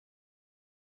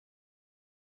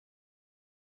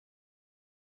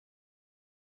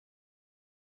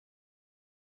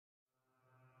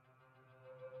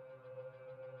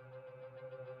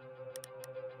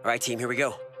All right, team, here we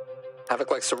go. Havoc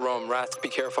likes to roam. Wrath, be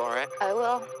careful, all right? I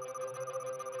will.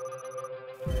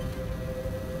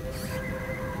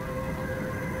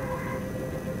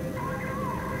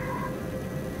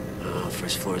 Oh,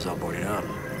 first floor is all boarded up.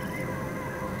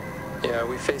 Yeah,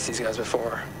 we faced these guys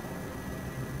before.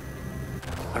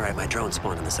 All right, my drone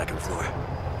spawned on the second floor.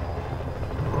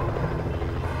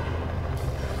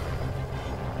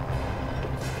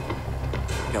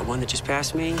 Got one that just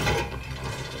passed me.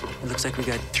 It looks like we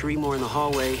got 3 more in the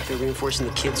hallway. They're reinforcing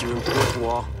the kids' room, north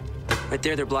wall. Right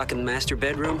there, they're blocking the master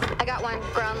bedroom. I got one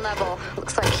ground level.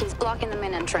 Looks like he's blocking the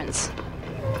main entrance.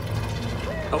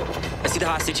 Oh, I see the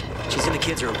hostage. She's in the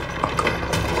kids' room. Oh, cool.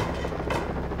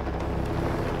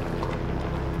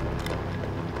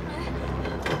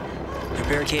 They're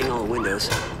barricading all the windows.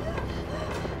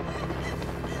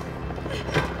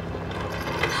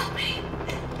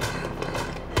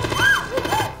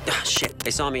 Ah, shit. They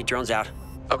saw me. Drone's out.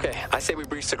 Okay, I say we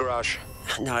breach the garage.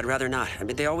 No, I'd rather not. I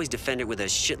mean, they always defend it with a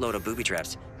shitload of booby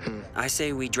traps. I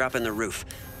say we drop in the roof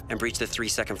and breach the 3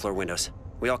 second-floor windows.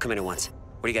 We all come in at once.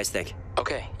 What do you guys think?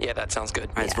 Okay, yeah, that sounds good.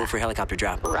 All right, let's vote for a helicopter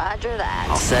drop. Roger that.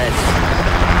 All set.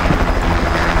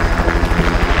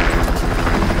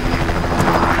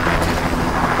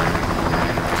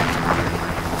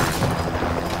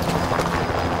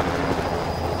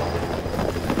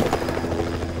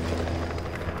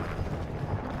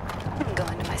 I'm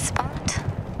going to my spot.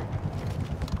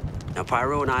 Now,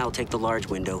 Pyro and I will take the large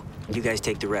window, and you guys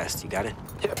take the rest. You got it?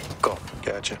 Yep, go.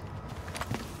 Gotcha.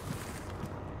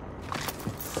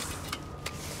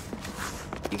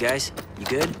 You guys? You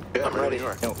good? Yeah, I'm ready.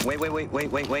 No, wait.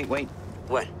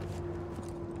 What?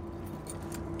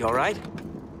 You all right?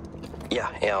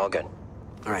 Yeah, all good.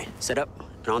 All right, set up.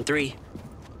 And on 3.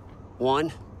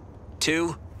 1,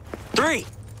 2, 3!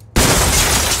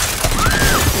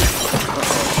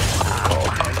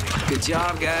 Good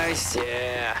job, guys.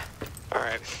 Yeah. All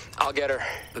right, I'll get her.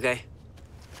 Okay.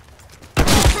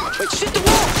 Wait, shit, the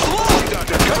wall! The wall!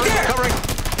 Covering!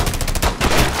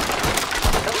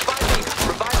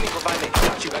 Revive me.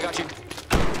 I got you.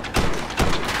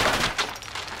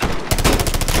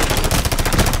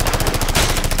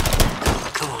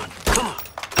 Come on.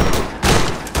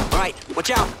 All right, watch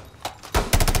out.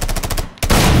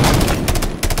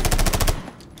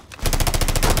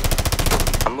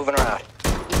 I'm moving around.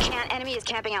 You can't. Enemy is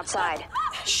camping outside.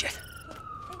 Shit.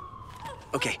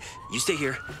 Okay, you stay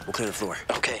here. We'll clear the floor.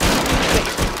 Okay. Hey,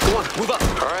 go on, move up.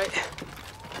 All right.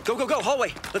 Go,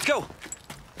 hallway. Let's go.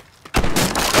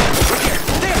 Right here,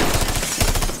 there.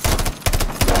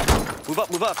 Move up.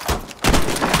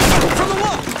 From the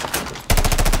wall.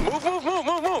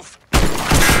 Move.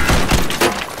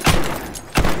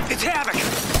 It's Havoc.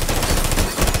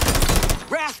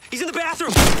 Wrath, he's in the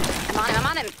bathroom. I'm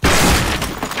on him.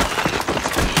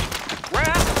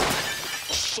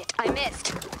 Wrath. Shit, I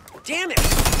missed. Damn it.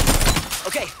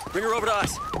 Okay, bring her over to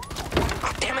us.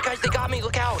 Oh, damn it, guys, they got me.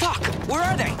 Look out. Fuck, where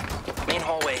are they? Main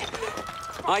hallway.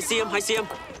 I see him.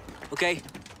 Okay.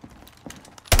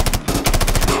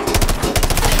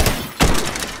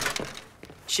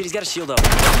 Shit, he's got a shield up.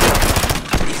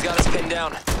 He's got us pinned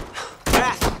down.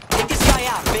 Wrath, take this guy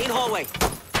out. Main hallway.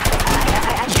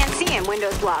 I can't see him.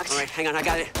 Window's blocked. All right, hang on, I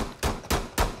got it.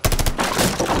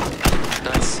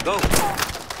 Nice. Go.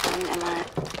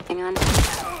 Hang on.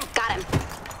 Got him.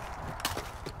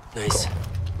 Nice.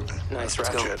 Nice, Let's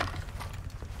go. Ratchet.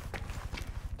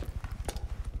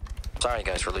 Sorry,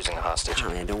 guys, for losing a hostage. Oh,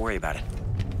 man, don't worry about it.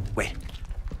 Wait,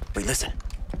 listen.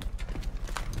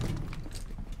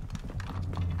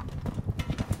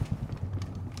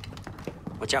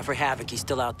 Watch out for Havoc, he's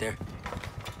still out there.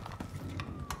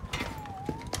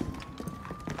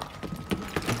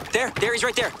 There, he's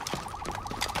right there.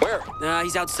 Where?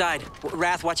 He's outside.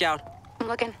 Wrath, watch out. I'm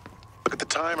looking. Look at the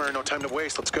timer. No time to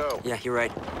waste. Let's go. Yeah, you're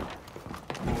right.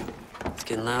 It's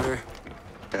getting louder.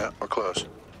 Yeah, we're close.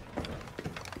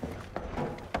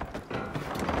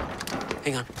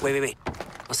 Hang on, wait.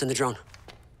 I'll send the drone.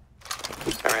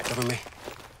 All right. Cover me.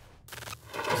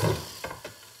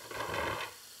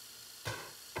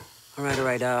 All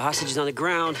right. Hostage is on the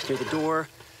ground near the door.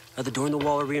 The door and the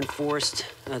wall are reinforced.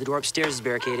 The door upstairs is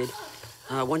barricaded.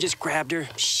 One just grabbed her.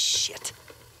 Shit.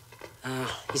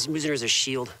 He's using her as a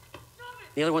shield.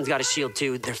 The other one's got a shield,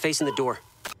 too. They're facing the door.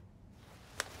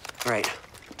 All right.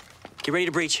 Get ready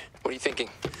to breach. What are you thinking?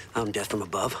 Death from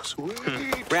above. Sweet.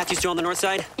 Wrath, you still on the north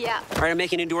side? Yeah. All right, I'm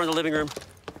making a door in the living room.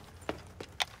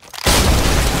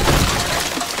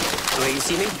 Okay, you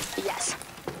see me? Yes.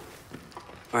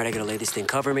 All right, I gotta lay this thing.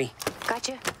 Cover me.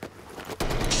 Gotcha.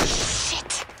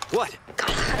 Shit. What? God,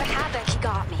 Havoc, he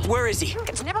got me. Where is he?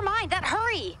 Never mind.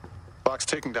 Hurry. Box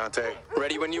ticking, Dante.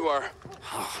 Ready when you are.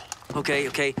 Okay,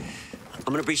 okay.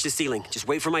 I'm gonna breach the ceiling. Just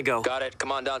wait for my go. Got it.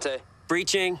 Come on, Dante.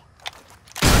 Breaching.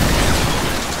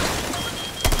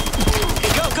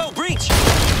 Hey, go, breach!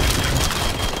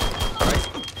 All right.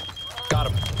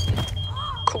 Got him.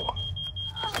 Cool.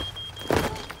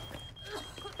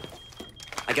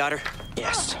 I got her.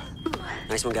 Yes.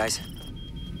 Nice one, guys.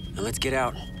 Now let's get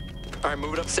out. All right,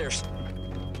 move it upstairs.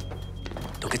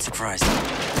 Don't get surprised.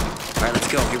 All right, let's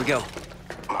go. Here we go.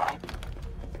 Come on.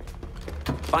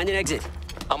 Find an exit.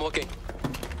 I'm looking.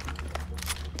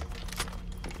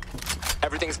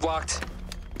 Everything's blocked.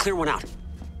 Clear one out. All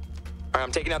right,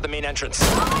 I'm taking out the main entrance. Oh,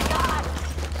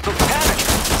 Havoc!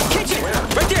 Kitchen! Where?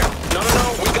 Right there! No,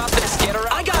 we got this. Get her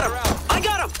out. I got him! Get her out. I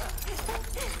got him!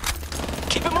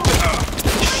 Keep it moving.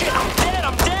 Shit, I'm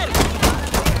dead.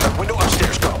 Window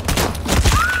upstairs, go.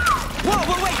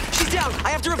 Whoa, wait! She's down!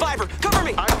 I have to revive her! Cover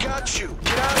me! I got you.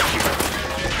 Get out of here.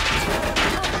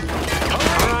 All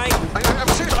right. I'm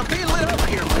serious. I'm being lit up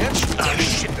here, Lynch.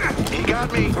 Shit. He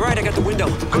got me. All right, I got the window.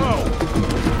 Go.